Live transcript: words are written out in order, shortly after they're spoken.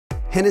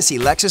Hennessy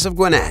Lexus of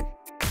Gwinnett.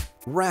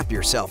 Wrap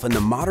yourself in the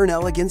modern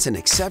elegance and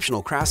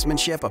exceptional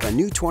craftsmanship of a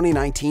new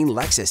 2019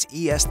 Lexus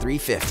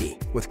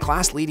ES350 with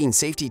class-leading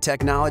safety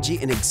technology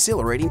and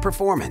exhilarating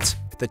performance.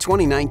 The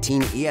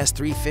 2019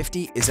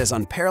 ES350 is as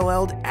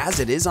unparalleled as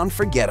it is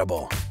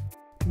unforgettable.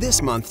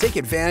 This month, take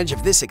advantage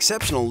of this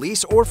exceptional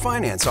lease or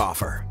finance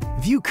offer.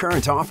 View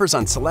current offers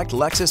on select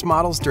Lexus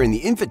models during the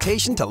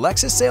Invitation to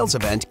Lexus sales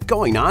event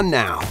going on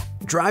now.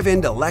 Drive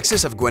into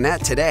Lexus of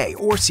Gwinnett today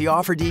or see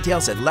offer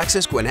details at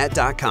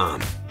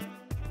lexusgwinnett.com.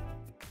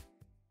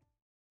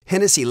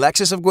 Hennessy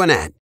Lexus of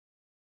Gwinnett.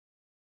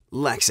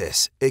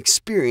 Lexus.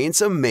 Experience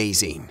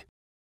amazing.